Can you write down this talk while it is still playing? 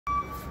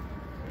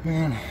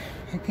Man,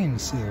 I can't even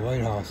see the White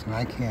House, and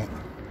I can't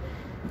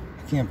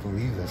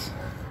believe this.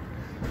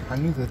 I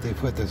knew that they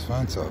put this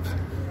fence up,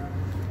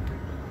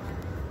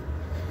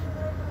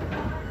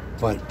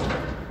 but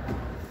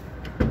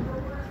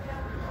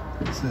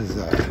this is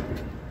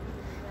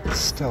it's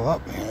still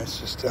up, man. It's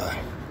just you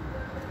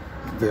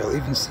can barely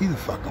even see the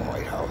fucking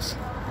White House.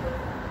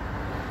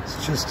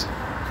 It's just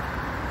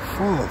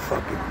full of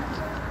fucking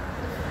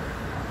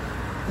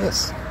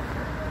this.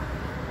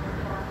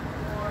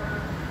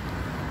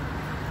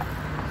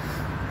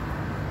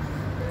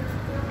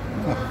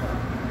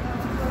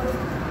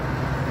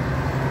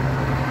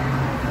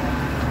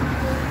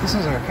 This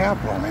is our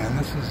capital, man.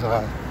 This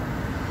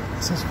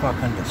is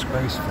fucking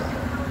disgraceful.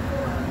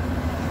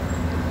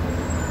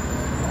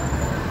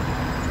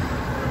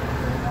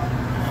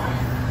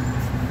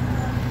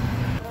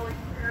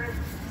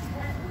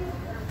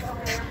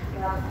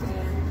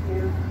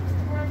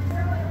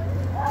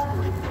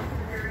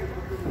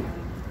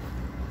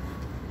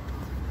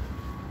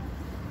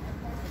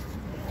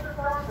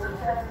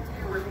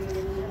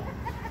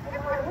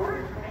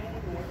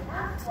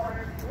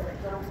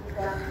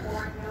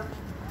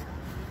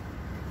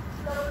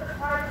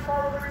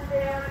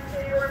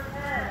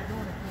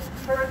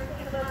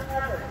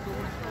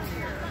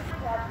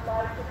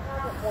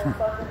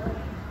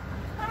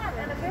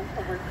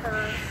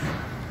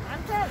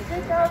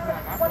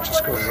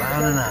 Just goes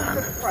on and on.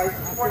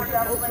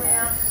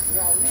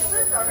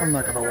 I'm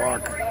not gonna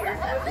walk the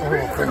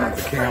whole thing with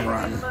the camera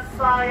on.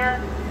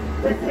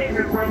 The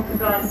Savior broke to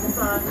God's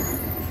Son.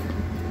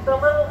 The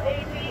little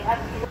AD at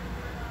the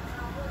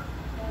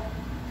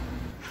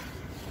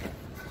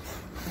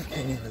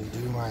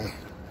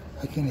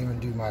I can't even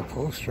do my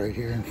post right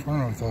here in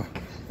front of the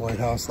White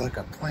House like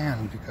I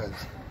planned, because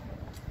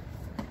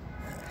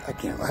I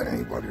can't let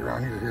anybody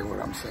around here hear what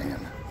I'm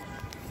saying.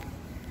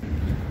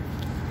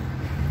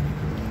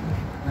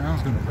 And I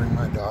was gonna bring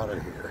my daughter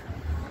here.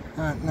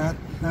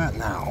 Not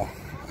now,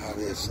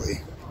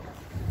 obviously.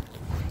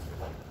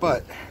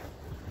 But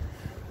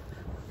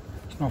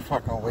there's no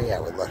fucking way I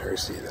would let her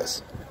see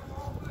this.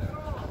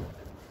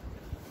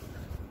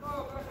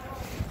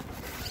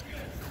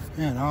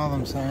 Yeah, and all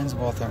them signs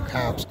about them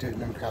cops, dude,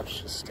 them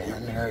cops just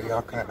standing there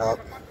yucking it up.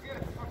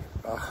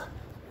 Ugh.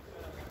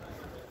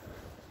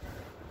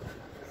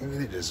 Maybe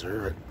they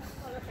deserve it.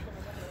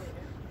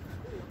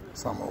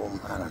 Some of them,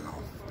 I don't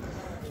know.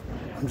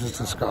 I'm just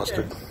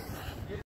disgusted.